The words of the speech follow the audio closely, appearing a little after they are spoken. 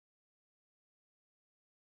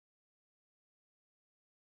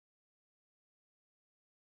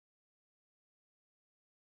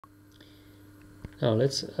Now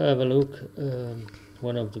let's have a look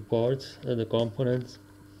one of the boards, the components.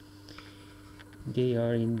 They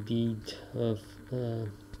are indeed of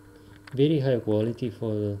very high quality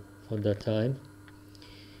for that time.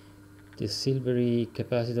 The silvery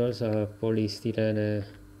capacitors are polystyrene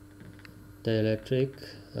dielectric.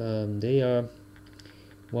 They are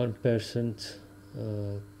 1%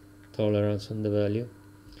 tolerance on the value.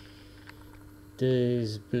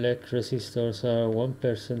 These black resistors are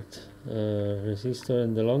 1% resistor,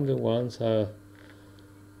 and the longer ones are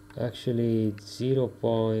actually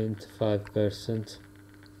 0.5%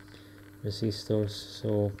 resistors.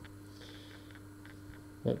 So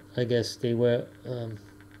I guess they were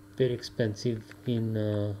very expensive in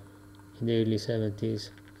the early 70s,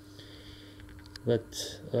 but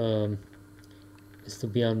it's to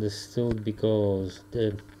be understood because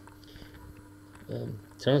the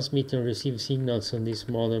transmit and receive signals on these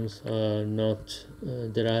modems are not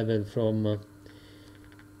derived from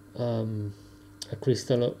a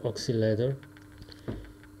crystal oscillator,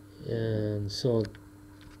 and so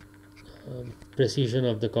precision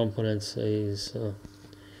of the components is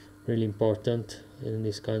really important in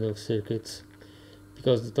this kind of circuits,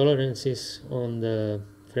 because the tolerances on the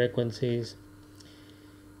frequencies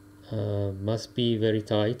must be very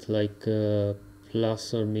tight, like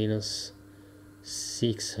plus or minus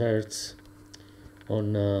 6 Hz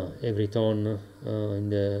on every tone in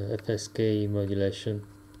the FSK modulation.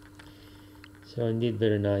 So indeed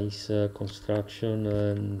very nice construction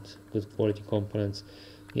and good quality components.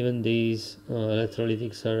 Even these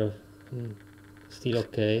electrolytics are still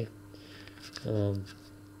okay,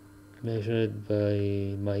 measured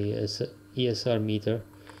by my ESR meter.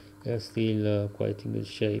 They are still quite in good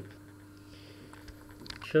shape.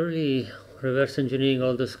 Surely reverse engineering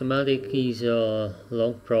all the schematic is a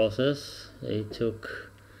long process. It took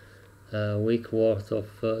a week worth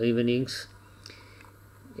of evenings,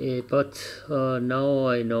 but now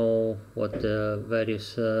I know what the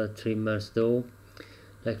various trimmers do.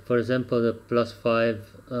 Like for example, the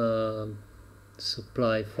 +5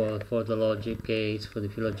 supply for the logic gates, for the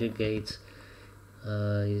few logic gates,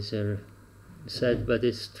 is set by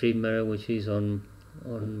this trimmer, which is on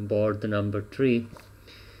board number 3.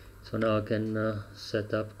 So now I can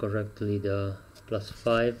set up correctly the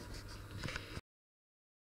 +5.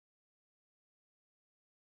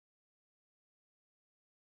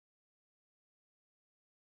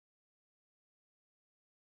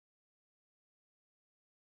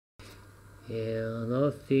 Yeah,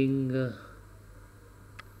 another thing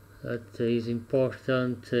that is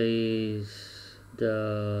important is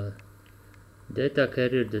the data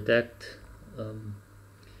carrier detect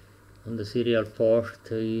on the serial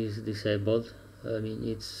port is disabled. I mean,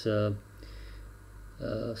 it's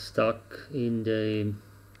stuck in the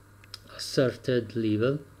asserted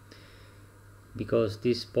level, because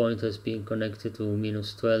this point has been connected to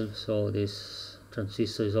 -12, so this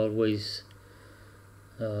transistor is always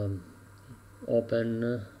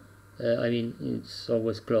open. I mean, it's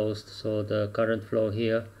always closed, so the current flow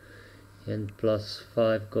here and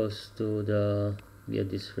 +5 goes to the via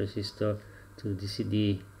this resistor to the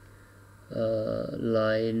DCD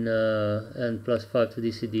line, and +5 to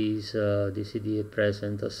DCD is DCD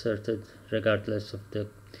present asserted regardless of the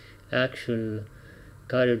actual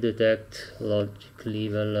carrier detect logic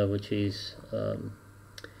level, which is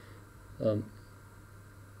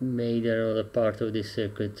made another part of this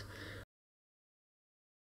circuit.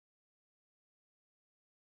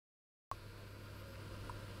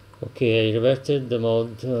 Okay, I reverted the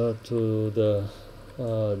mode to the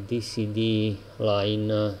DCD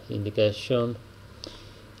line indication.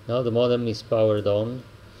 Now the modem is powered on,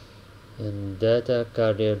 and data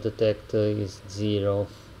carrier detect is 0,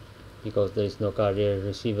 because there is no carrier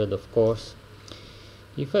received, of course.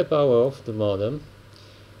 If I power off the modem,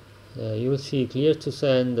 you will see clear to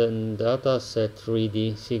send and data set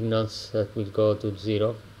ready signals that will go to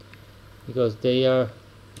 0, because they are,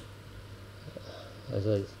 as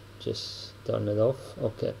I just turn it off,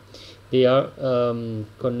 okay, they are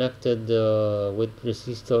connected with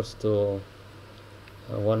resistors to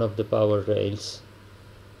one of the power rails.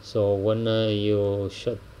 So when you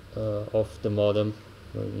shut off the modem,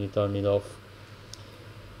 when you turn it off,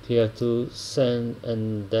 clear to send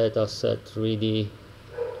and data set ready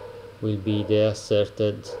will be there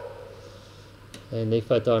asserted, and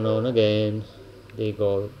if I turn on again, they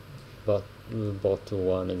go both to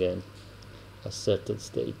 1 again, asserted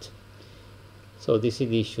state. So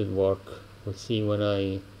DCD should work. We'll see when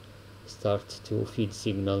I start to feed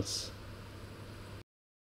signals.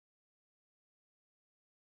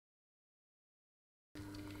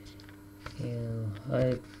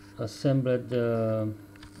 I assembled the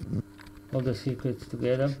all the circuits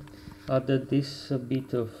together, added this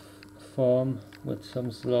bit of foam with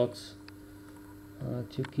some slots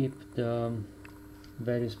to keep the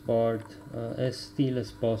various board as still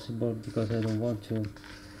as possible, because I don't want to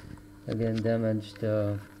again damage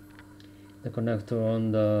the connector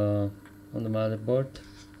on the motherboard.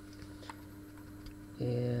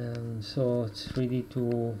 And so it's ready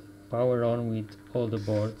to power on with all the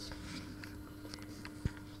boards.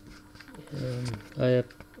 I have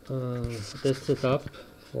tested up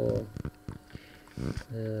for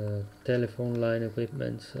telephone line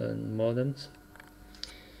equipment and modems.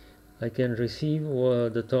 I can receive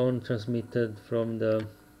the tone transmitted from the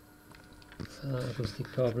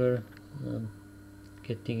acoustic coupler,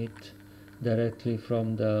 getting it directly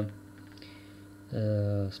from the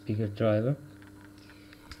speaker driver,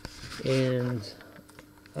 and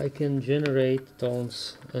I can generate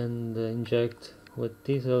tones and inject with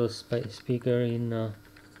this other speaker in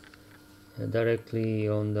directly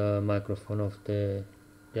on the microphone of the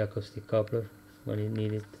acoustic coupler when it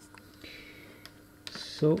needed.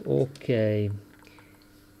 So okay,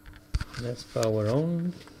 let's power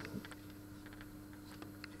on.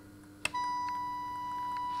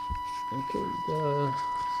 Okay, the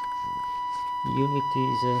unit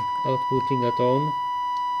is outputting a tone.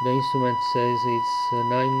 The instrument says it's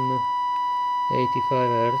 985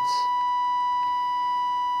 Hz,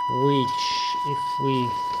 which, if we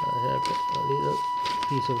have a little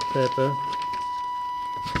piece of paper,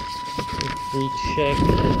 if we check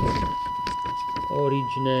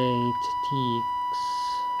originate TX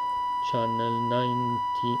channel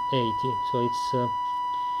 9080, so it's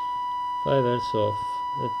 5 Hz off.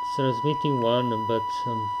 It's transmitting 1, but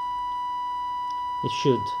it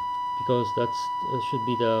should, because that's should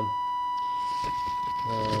be the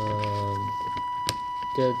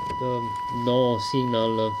no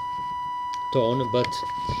signal tone. But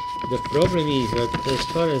the problem is that, as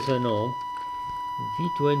far as I know,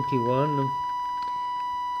 V21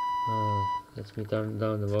 let me turn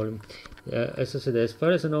down the volume. As I said, as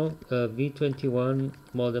far as I know, V21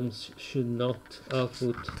 modems should not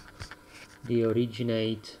output the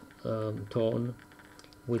originate tone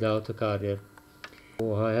without a carrier.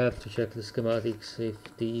 So I have to check the schematics if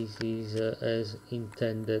this is as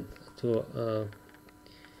intended to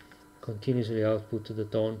continuously output the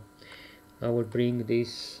tone. I will bring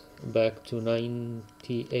this back to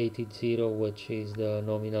 9080, which is the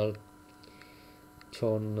nominal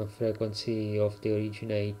tone frequency of the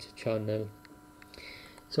originate channel.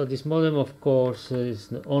 So this modem, of course, is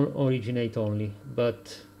originate only,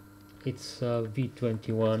 but it's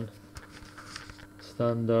V21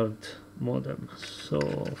 standard modem. So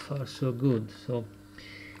far so good. So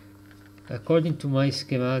according to my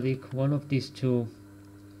schematic, one of these two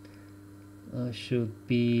should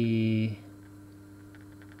be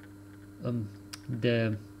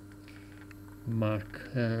the mark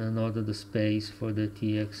and order the space for the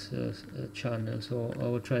TX channel. So I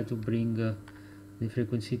will try to bring the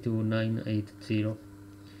frequency to 980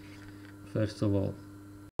 first of all.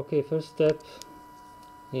 Okay, first step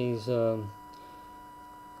is the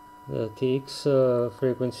TX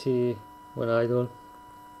frequency when idle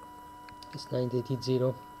is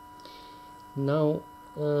 980. Now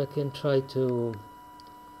I can try to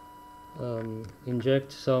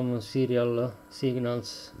inject some serial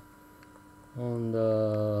signals on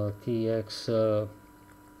the TX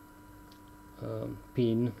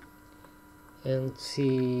pin and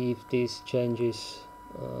see if this changes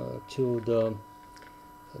to the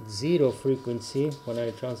 0 frequency when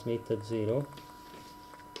I transmit at 0.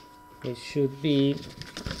 It should be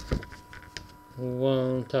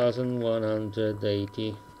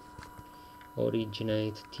 1180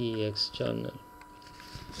 originate TX channel.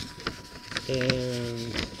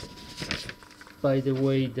 And by the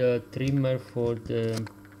way, the trimmer for the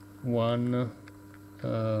one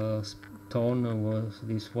tone was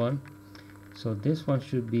this one, so this one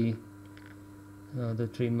should be the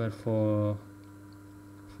trimmer for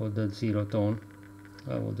the 0 tone.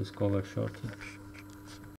 I will discover shortly.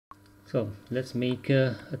 So let's make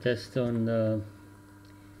a test on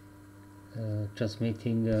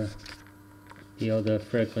transmitting the other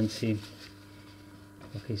frequency.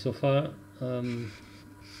 Okay, so far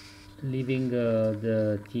leaving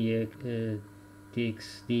the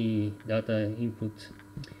TXD data input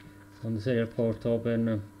on the serial port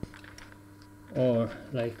open, or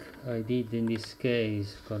like I did in this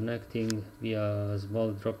case, connecting via a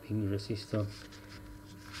small drop-in resistor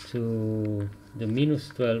to the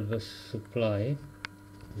 -12 supply,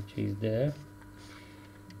 which is there.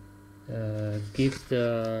 Give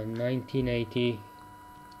the 1980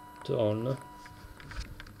 tone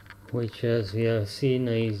which, as we have seen,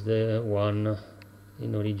 is the one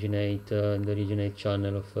in the originate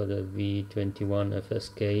channel of the V21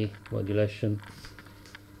 FSK modulation.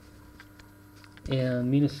 And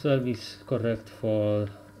minus 12 is correct for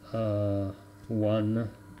 1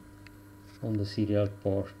 on the serial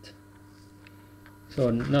port. So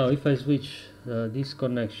now if I switch this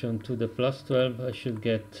connection to the plus 12, I should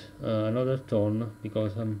get another tone,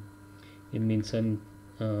 because it means I'm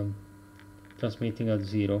transmitting at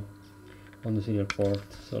 0 on the serial port.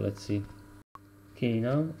 So let's see. Okay,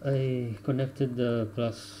 now I connected the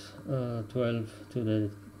plus 12 to the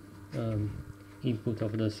input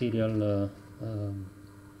of the serial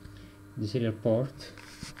port,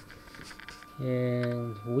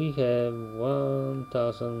 and we have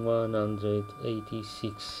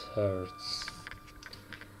 1186 Hertz,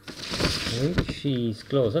 which is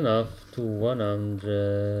close enough to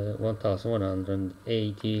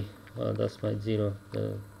 1180. Well, that's my 0.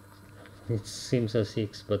 It seems a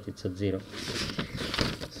 6, but it's a 0.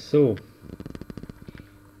 So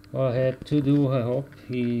what I have to do, I hope,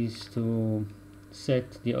 is to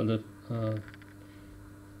set the other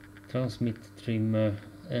transmit trimmer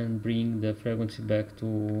and bring the frequency back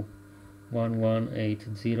to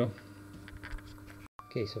 1180.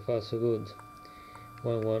 Okay, so far so good.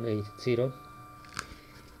 1180.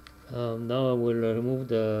 Now I will remove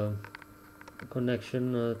the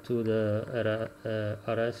connection to the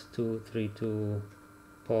RS232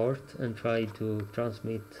 port and try to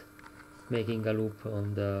transmit, making a loop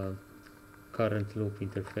on the current loop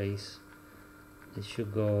interface. It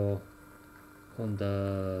should go on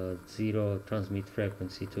the 0 transmit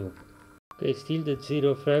frequency too. Okay, still the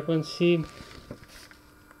 0 frequency,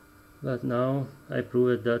 but now I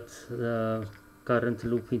proved that the current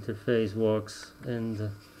loop interface works,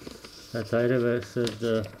 and that I reversed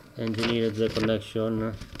engineered the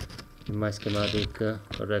connection in my schematic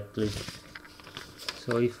correctly.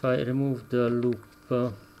 So if I remove the loop,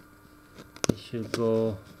 it should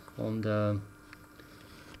go on the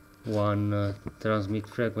 1 transmit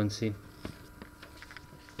frequency,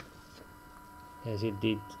 as it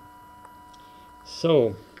did.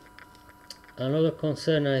 So another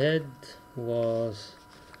concern I had was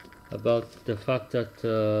about the fact that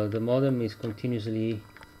the modem is continuously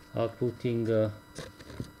outputting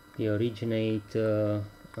the originate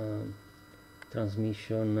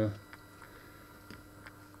transmission,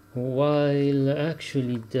 while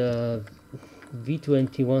actually the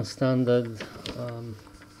V21 standard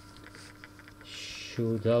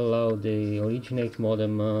should allow the originate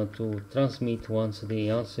modem to transmit once the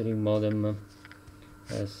answering modem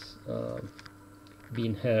has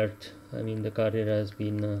been heard. I mean, the carrier has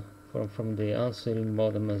been from the answering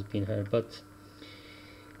modem has been heard, but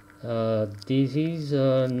this is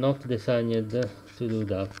not designed to do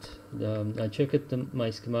that. I checked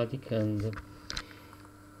my schematic, and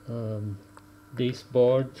this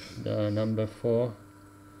board, the number 4,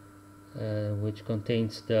 which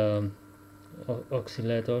contains the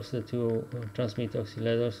oscillators, the 2 transmit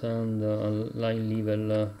oscillators, and line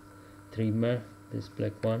level trimmer, this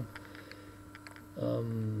black one,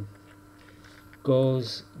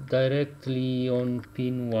 goes directly on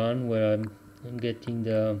pin 1, where I'm getting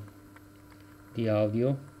the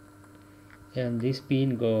audio, and this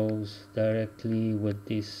pin goes directly with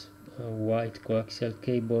this white coaxial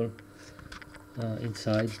cable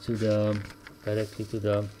inside to directly to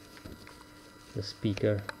the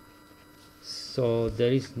speaker. So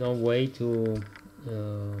there is no way to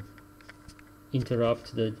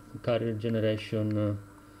interrupt the carrier generation,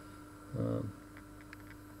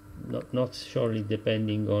 not surely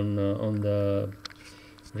depending on the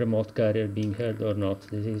remote carrier being heard or not.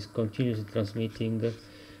 This is continuously transmitting.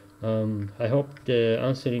 I hope the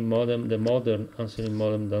answering modem, the modern answering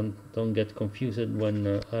modem, don't get confused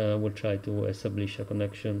when I will try to establish a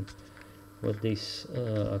connection with this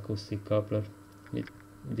acoustic coupler.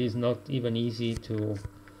 It is not even easy to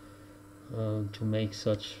make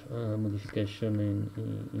such modification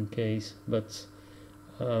in case, but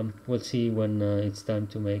we'll see when it's time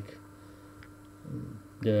to make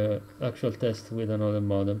the actual test with another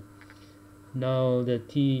modem. Now the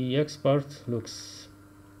TX part looks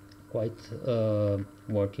quite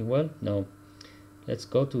working well. Now let's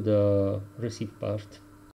go to the receive part.